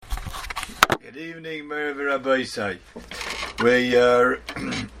evening, Merav Rabbi Isai. We are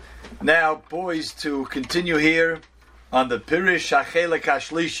now poised to continue here on the Pirish HaChelek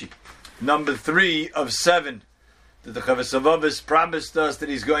HaShlishi, number 3 of 7, that the Chavos HaLevavos promised us that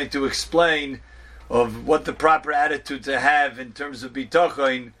he's going to explain of what the proper attitude to have in terms of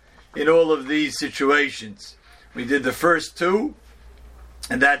bitachon in all of these situations. We did the first 2,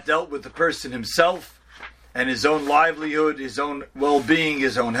 and that dealt with the person himself and his own livelihood, his own well-being,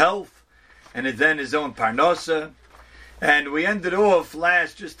 his own health, and then his own parnasa. And we ended off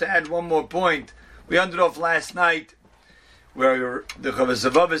just to add one more point, we ended off last night where the Chavos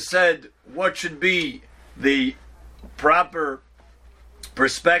HaLevavos said what should be the proper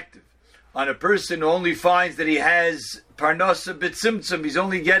perspective on a person who only finds that he has parnasa b'tzimtzum. He's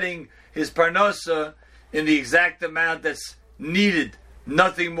only getting his parnasa in the exact amount that's needed,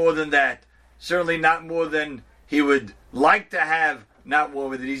 nothing more than that. Certainly not more than he would like to have, not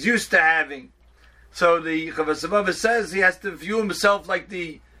more than he's used to having. So the Chavos HaLevavos says he has to view himself like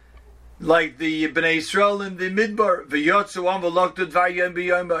the Bnei Yisrael in the Midbar.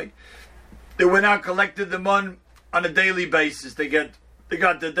 They went out, collected the mun on a daily basis. They got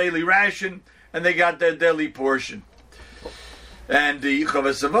their daily ration and they got their daily portion. And the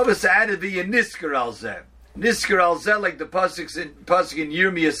Chavos HaLevavos added the Nisker al Zeh. Nisker al Zeh, like the pasuk in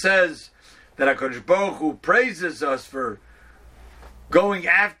Yirmiyah says, that HaKadosh Baruch Hu praises us for going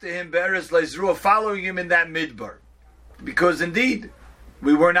after him, Be'eretz Leizruah, following him in that midbar. Because indeed,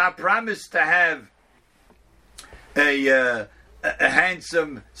 we were not promised to have a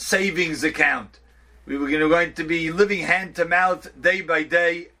handsome savings account. We were going to be living hand to mouth day by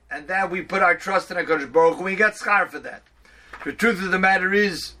day, and that we put our trust in HaKadosh Baruch Hu, and we got schar for that. The truth of the matter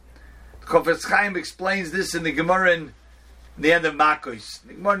is, Chofetz Chaim explains this in the Gemara in the end of Makos.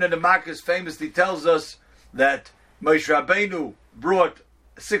 The Gemara in the Makos famously tells us that Moshe Rabbeinu brought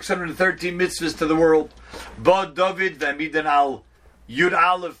 613 mitzvahs to the world. But David, V'amidan al Yud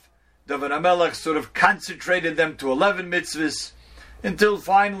Aleph, David HaMelech sort of concentrated them to 11 mitzvahs, until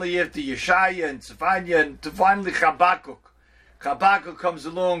finally after Yeshaya and Tzefanya, and to finally Chabakuk. Chabakuk comes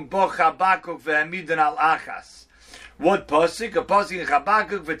along, Bo Chabakuk V'amidan al Achas. What pasuk? A pasuk in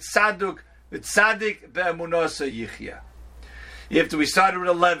Chabakuk, V'tzadik be'emunasa yichya. After we started with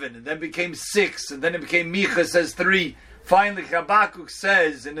 11, and then became 6, and then it became Micha says 3. Finally, Habakkuk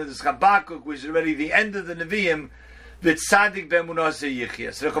says, and this Habakkuk was already the end of the Nevi'im, that Tzadik be'emunasa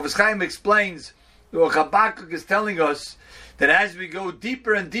yichya. So the Chofetz Chaim explains that what Habakkuk is telling us, that as we go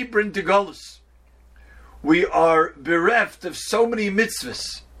deeper and deeper into Golus, we are bereft of so many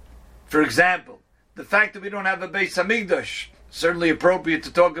mitzvahs. For example, the fact that we don't have a Beis Hamikdash, certainly appropriate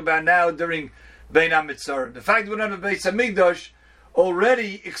to talk about now during Bein HaMitzarim. The fact that we don't have a Beis Hamikdash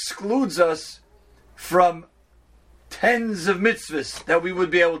already excludes us from tens of mitzvahs that we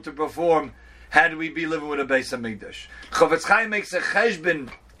would be able to perform had we be living with a Beis Hamikdash. Chofetz Chaim makes a cheshbon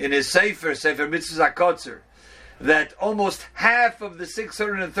in his Sefer Mitzvahs HaKotzer, that almost half of the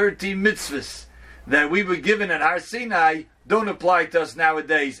 613 mitzvahs that we were given at Har Sinai don't apply to us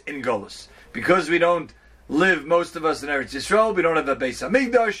nowadays in Golus. Because we don't live, most of us, in Eretz Yisrael, we don't have a Beis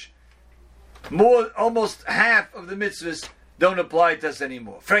Hamikdash, almost half of the mitzvahs don't apply to us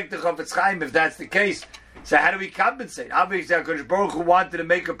anymore. Frank the Chofetz Chaim, if that's the case, so how do we compensate? Obviously, HaKadosh Baruch Hu wanted to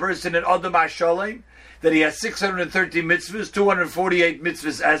make a person an Adam HaSholem, that he has 630 mitzvahs, 248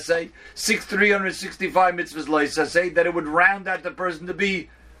 mitzvahs essay, 365 mitzvahs lois essay, that it would round out the person to be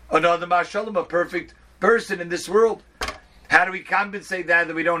an Adam HaSholem, a perfect person in this world. How do we compensate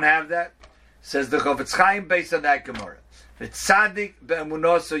that we don't have that? Says the Chofetz Chaim based on that Gemara. The tzaddik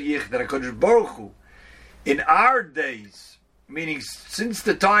be'emunasa yich, that HaKadosh Baruch Hu, in our days, meaning since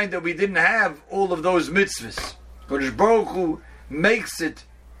the time that we didn't have all of those mitzvahs, HaKadosh Baruch Hu makes it,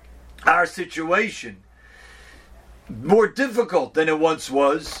 our situation, more difficult than it once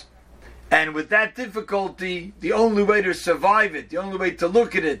was. And with that difficulty, the only way to survive it, the only way to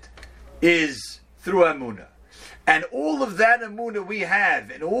look at it, is through Emunah. And all of that Emunah we have,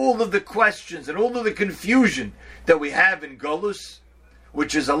 and all of the questions, and all of the confusion that we have in Golus,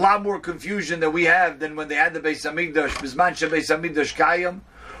 which is a lot more confusion that we have than when they had the Beis Hamikdash, Bizman Beis Hamikdash Kayam,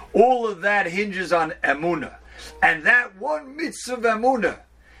 all of that hinges on Emunah. And that one mitzvah of Emunah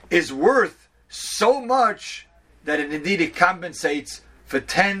is worth so much that it compensates for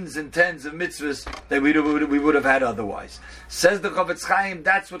tens and tens of mitzvahs that we would have had otherwise. Says the Chofetz Chaim,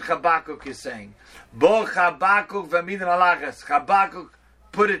 that's what Habakkuk is saying. Bo Habakkuk v'amidan alachas. Habakkuk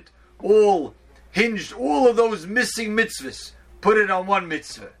put it all, hinged all of those missing mitzvahs, put it on one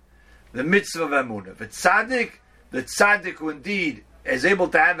mitzvah, the mitzvah of Emunah. The tzaddik who indeed is able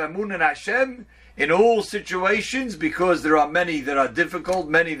to have Emunah in Hashem in all situations, because there are many that are difficult,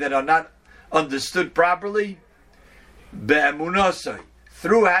 many that are not understood properly, be'emunasai,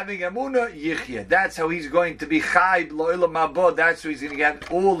 through having emunah, yichya. That's how he's going to be chai lo'olam haba. That's how he's going to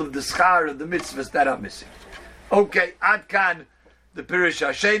get all of the schar of the mitzvahs that are missing. Okay, ad kan, the Pirush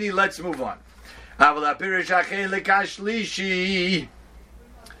Hasheni. Let's move on. Aval Pirush Hachelik Hashlishi.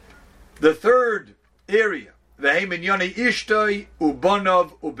 The third area, v'heim inyonei ishtoi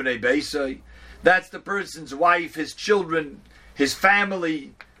ubonov ubnei beisai. That's the person's wife, his children, his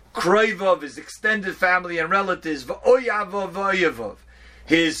family, kroivov, his extended family and relatives, v'oyavov v'oyavov,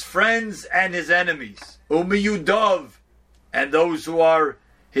 his friends and his enemies, umiyudov, and those who are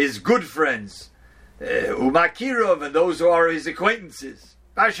his good friends, umakirov, and those who are his acquaintances,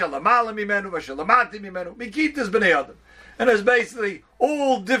 v'shalamala mimenu, v'shalamati mimenu, mikitas b'nei adam. And there's basically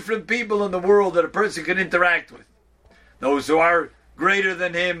all different people in the world that a person can interact with. Those who are greater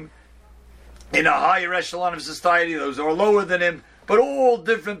than him, in a higher echelon of society, those who are lower than him, but all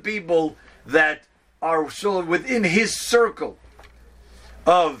different people that are sort of within his circle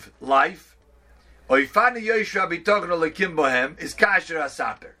of life. Is kasher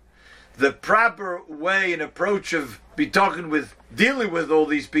asaper. The proper way and approach of dealing with all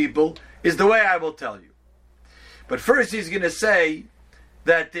these people is the way I will tell you. But first he's going to say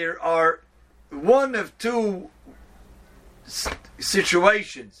that there are one of two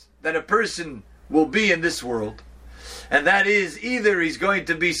situations that a person will be in this world, and that is either he's going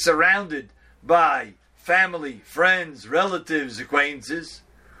to be surrounded by family, friends, relatives, acquaintances,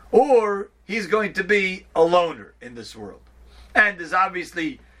 or he's going to be a loner in this world. And there's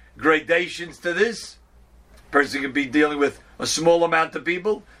obviously gradations to this. A person can be dealing with a small amount of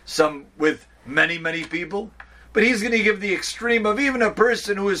people, some with many, many people, but he's going to give the extreme of even a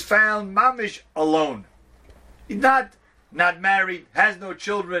person who is found mamish alone. He's not married, has no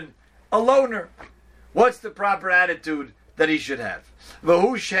children, a loner. What's the proper attitude that he should have? That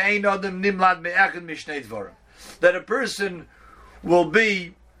a person will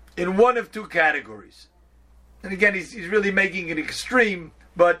be in one of two categories. And again, he's really making it extreme,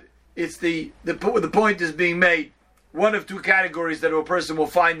 but it's the point is being made. One of two categories that a person will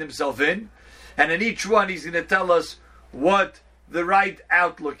find himself in, and in each one he's going to tell us what the right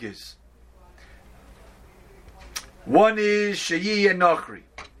outlook is. One is Shayi and Nochri.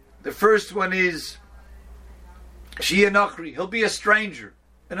 The first one is Shia Nochri. He'll be a stranger.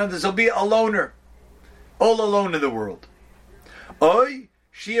 In other words, he'll be a loner. All alone in the world. Oy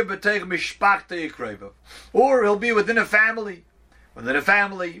Shia B'teich Mishpachta Yikreva. Or he'll be within a family. Within a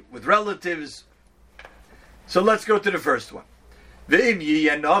family, with relatives. So let's go to the first one. V'im Yi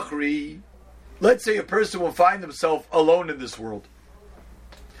and Nochri. Let's say a person will find himself alone in this world.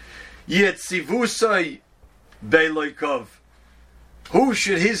 Yetzivusai Beiloikov. Who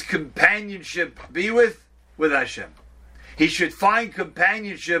should his companionship be with? With Hashem. He should find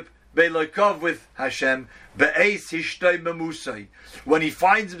companionship Beiloikov with Hashem. Be'eis hishtoi memusai. When he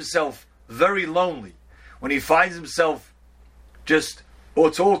finds himself very lonely, when he finds himself just,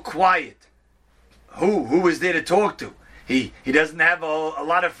 it's all quiet. Who is there to talk to? He doesn't have a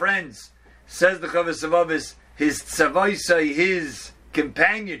lot of friends. Says the Chavos Ha'Vavis, his tzavaisai, his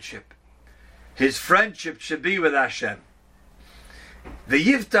companionship, his friendship should be with Hashem. The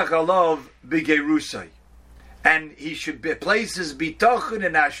Yiftach alav b'geirusai, and he should place his bitachon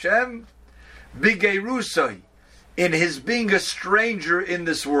in Hashem b'geirusai, in his being a stranger in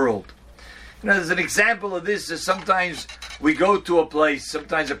this world. You know, there's an example of this is sometimes we go to a place,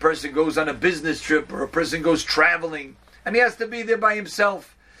 sometimes a person goes on a business trip or a person goes traveling and he has to be there by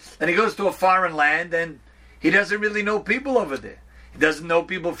himself. And he goes to a foreign land and he doesn't really know people over there. He doesn't know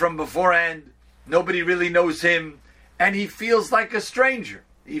people from beforehand. Nobody really knows him. And he feels like a stranger.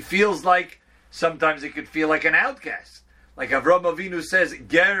 He feels like, sometimes he could feel like an outcast. Like Avraham Avinu says,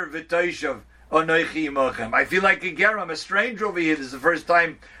 Ger v'toishav onoichi imochem. I feel like a ger, I'm a stranger over here. This is the first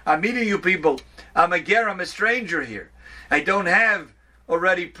time I'm meeting you people. I'm a ger, I'm a stranger here. I don't have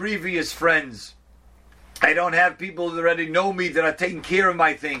already previous friends. I don't have people that already know me, that are taking care of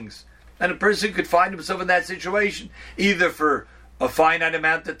my things. And a person could find himself in that situation, either for a finite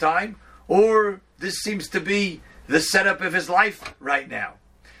amount of time, or this seems to be the setup of his life right now.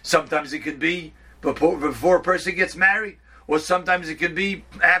 Sometimes it could be before a person gets married, or sometimes it could be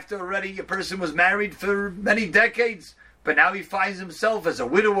after already a person was married for many decades, but now he finds himself as a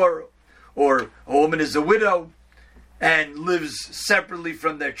widower, or a woman is a widow, and lives separately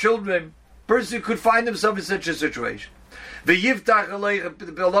from their children. Person could find himself in such a situation. The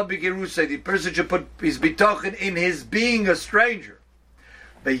person should put his bitachon in his being a stranger.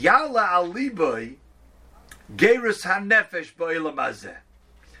 A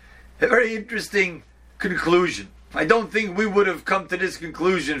very interesting conclusion. I don't think we would have come to this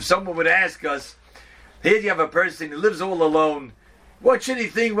conclusion if someone would ask us, here you have a person who lives all alone. What should he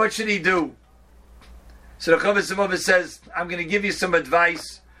think? What should he do? So the Chovos HaLevavos says, I'm going to give you some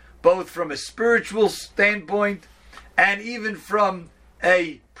advice, both from a spiritual standpoint and even from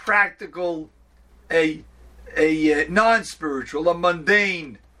a practical, a non-spiritual, a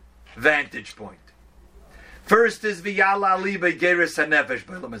mundane vantage point. First is V'yala Ali B'geres HaNefesh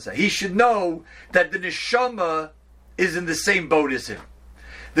B'olam Hazeh. He should know that the neshama is in the same boat as him.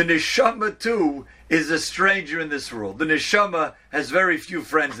 The neshama too is a stranger in this world. The neshama has very few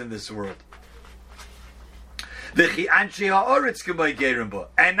friends in this world. And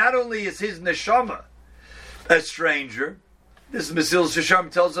not only is his neshama a stranger, this Mesilas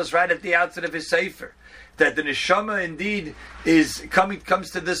Yesharim tells us right at the outset of his sefer that the neshama indeed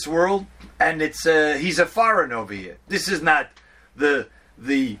comes to this world, and he's a foreign over here. This is not the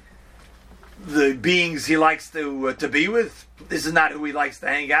beings he likes to be with. This is not who he likes to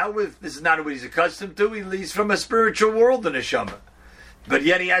hang out with. This is not who he's accustomed to. He's from a spiritual world, the neshama. But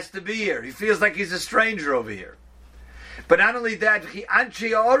yet he has to be here. He feels like he's a stranger over here. But not only that,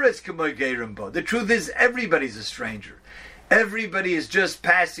 the truth is everybody's a stranger. Everybody is just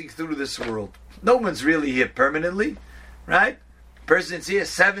passing through this world. No one's really here permanently, right? Person's here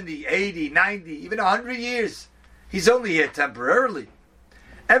 70, 80, 90, even 100 years. He's only here temporarily.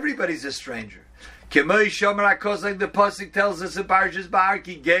 Everybody's a stranger. Like the pasuk tells us in Parshas Bahar,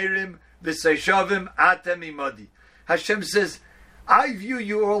 Ki gerim v'seishavim atem imadi. Hashem says, I view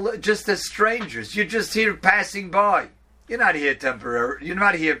you all just as strangers. You're just here passing by. You're not here temporarily. You're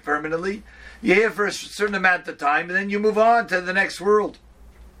not here permanently. You're here for a certain amount of time, and then you move on to the next world.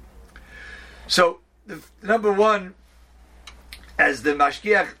 So, number one, as the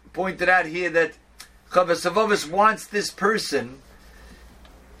Mashgiach pointed out here, that Chovos HaLevavos wants this person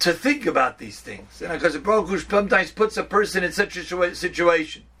to think about these things. And because Baruch Hu sometimes puts a person in such a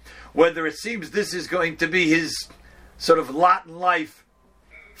situation, whether it seems this is going to be his sort of lot in life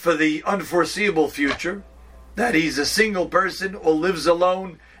for the unforeseeable future, that he's a single person or lives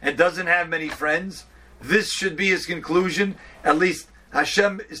alone and doesn't have many friends. This should be his conclusion. At least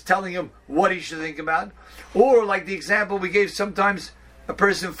Hashem is telling him what he should think about. Or like the example we gave, sometimes a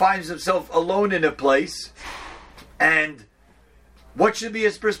person finds himself alone in a place, and what should be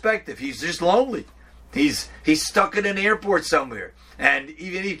his perspective? He's just lonely. He's stuck in an airport somewhere, and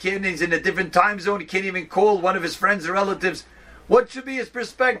even if he's in a different time zone, he can't even call one of his friends or relatives. What should be his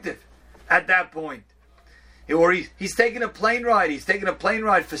perspective at that point? Or he's taking a plane ride. He's taking a plane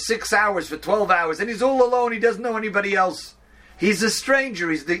ride for 6 hours, for 12 hours, and he's all alone. He doesn't know anybody else. He's a stranger.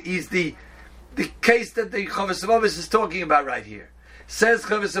 He's the case that the Chovos HaLevavos is talking about right here. Says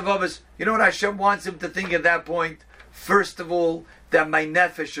Chovos HaLevavos, you know what Hashem wants him to think at that point? First of all, that my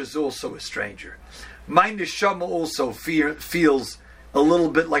nefesh is also a stranger. My neshama also feels a little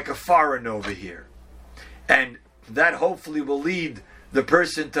bit like a foreign over here. And that hopefully will lead the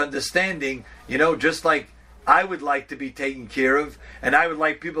person to understanding, just like I would like to be taken care of, and I would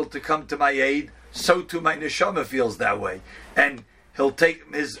like people to come to my aid, so too my neshama feels that way. And he'll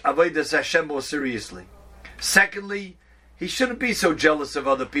take his avodas Hashem more seriously. Secondly, he shouldn't be so jealous of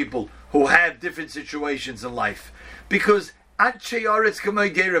other people who have different situations in life. Because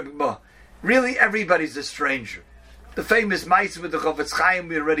really everybody's a stranger. The famous Maisa with the Chofetz Chaim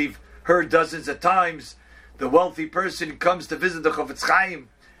we already heard dozens of times. The wealthy person comes to visit the Chofetz Chaim,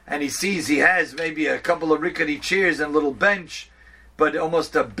 and he sees he has maybe a couple of rickety chairs and a little bench, but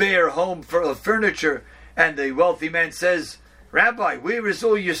almost a bare home full of furniture. And the wealthy man says, Rabbi, where is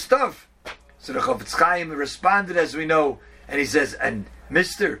all your stuff? So the Chofetz Chaim responded, as we know, and he says, and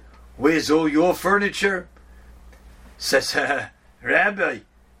mister, where's all your furniture? Says, Rabbi,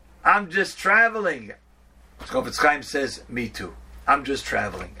 I'm just traveling. Chofetz Chaim says, me too. I'm just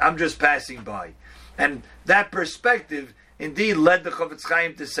traveling. I'm just passing by. And that perspective indeed led the Chofetz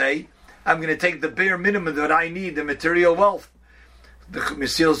Chaim to say, I'm going to take the bare minimum that I need, the material wealth. The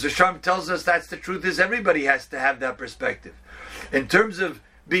Mesilas Yesharim tells us that's the truth, is everybody has to have that perspective. In terms of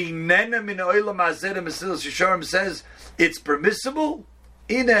being nena min olam hazeh, Mesilas Yesharim says, it's permissible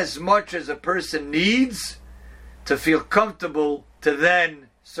in as much as a person needs to feel comfortable to then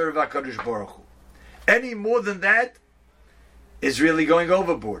serve HaKadosh Baruch Hu. Any more than that is really going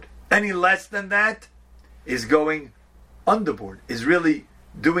overboard. Any less than that is going underboard, is really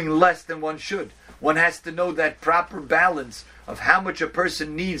doing less than one should. One has to know that proper balance of how much a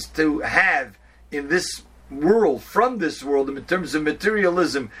person needs to have in this world, from this world, in terms of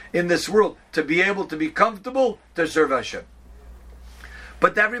materialism in this world, to be able to be comfortable to serve Hashem.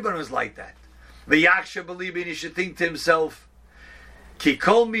 But everyone was like that. The Yaksha believing, he should think to himself, Ki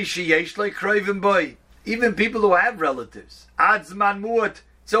kol mi sheyesh lo kroivim boy. even people who have relatives. Adzman muat,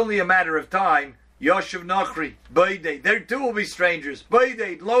 it's only a matter of time. Yoshev Nachri, Baydei, there too will be strangers.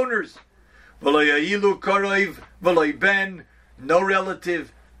 Baydei, loners. V'lo korov, v'lo ben, no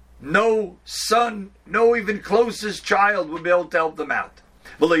relative, no son, no even closest child will be able to help them out.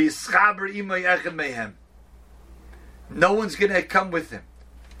 V'lo yischaber imay echad mehem. No one's going to come with him.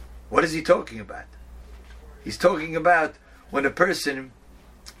 What is he talking about? He's talking about when a person,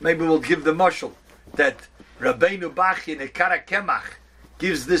 maybe we'll give the mashal, that Rabbeinu Bachya in a Karakemach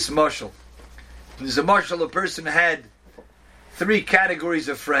gives this mashal. There's a mashal, a person had 3 categories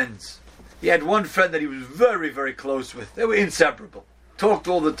of friends. He had one friend that he was very, very close with. They were inseparable. Talked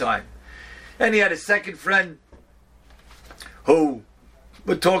all the time. And he had a second friend who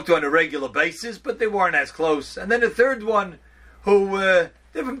would talk to on a regular basis, but they weren't as close. And then a third one who,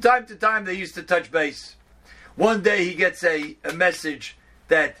 from time to time, they used to touch base. One day he gets a message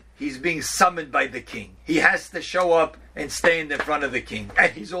that he's being summoned by the king. He has to show up and stand in front of the king.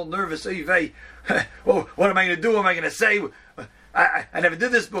 And he's all nervous. Oh, what am I going to do? What am I going to say? I never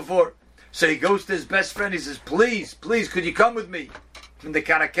did this before. So he goes to his best friend. He says, please, could you come with me? And the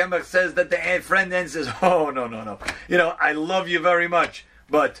Karakemach says that the friend then says, oh, no. I love you very much.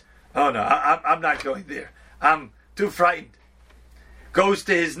 But, oh no, I'm not going there. I'm too frightened. Goes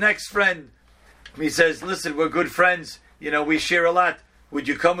to his next friend. He says, listen, we're good friends. We share a lot. Would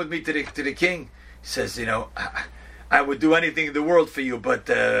you come with me to the king? He says, I would do anything in the world for you, but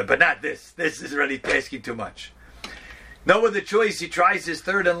not this. This is really asking too much. No other choice. He tries his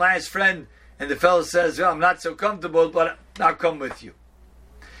third and last friend, and the fellow says, well, I'm not so comfortable, but I'll come with you.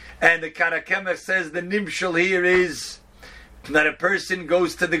 And the Karakemach says the nimshal here is that a person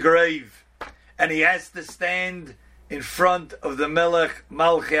goes to the grave, and he has to stand in front of the Melech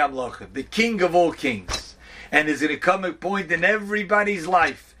Malchei Amlochim, the king of all kings. And there's going to come a point in everybody's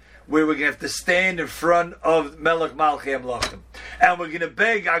life where we're going to have to stand in front of Melech Malchei Amlochim. And we're going to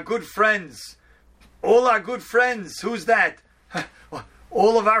beg our good friends, all our good friends. Who's that?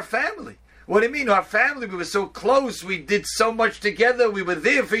 All of our family. What do you mean? Our family, we were so close. We did so much together. We were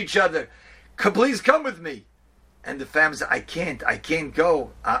there for each other. Please come with me. And the family said, I can't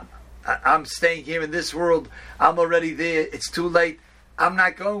go. I'm staying here in this world. I'm already there. It's too late. I'm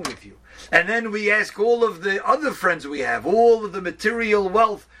not going with you. And then we ask all of the other friends we have, all of the material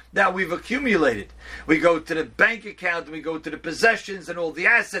wealth that we've accumulated. We go to the bank account, we go to the possessions and all the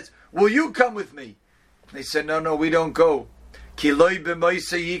assets. Will you come with me? They said, no, we don't go. David HaMelech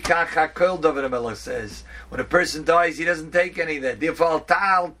says, when a person dies, he doesn't take any of that.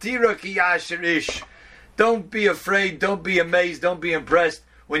 Don't be afraid, don't be amazed, don't be impressed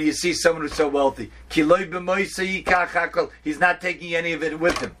when you see someone who's so wealthy. He's not taking any of it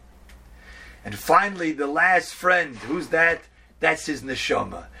with him. And finally, the last friend, who's that? That's his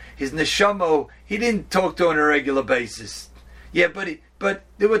neshama. His neshama, he didn't talk to on a regular basis. Yeah, but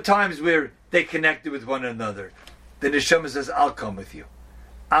there were times where they connected with one another. The neshama says, I'll come with you.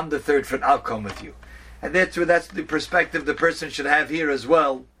 I'm the third friend, I'll come with you. And that's the perspective the person should have here as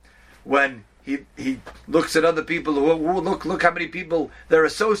well, when he looks at other people who look how many people they're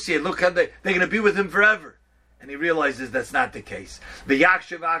associated, look how they're going to be with him forever. And he realizes that's not the case.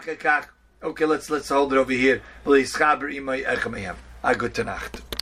 Okay, let's hold it over here. A good Nacht.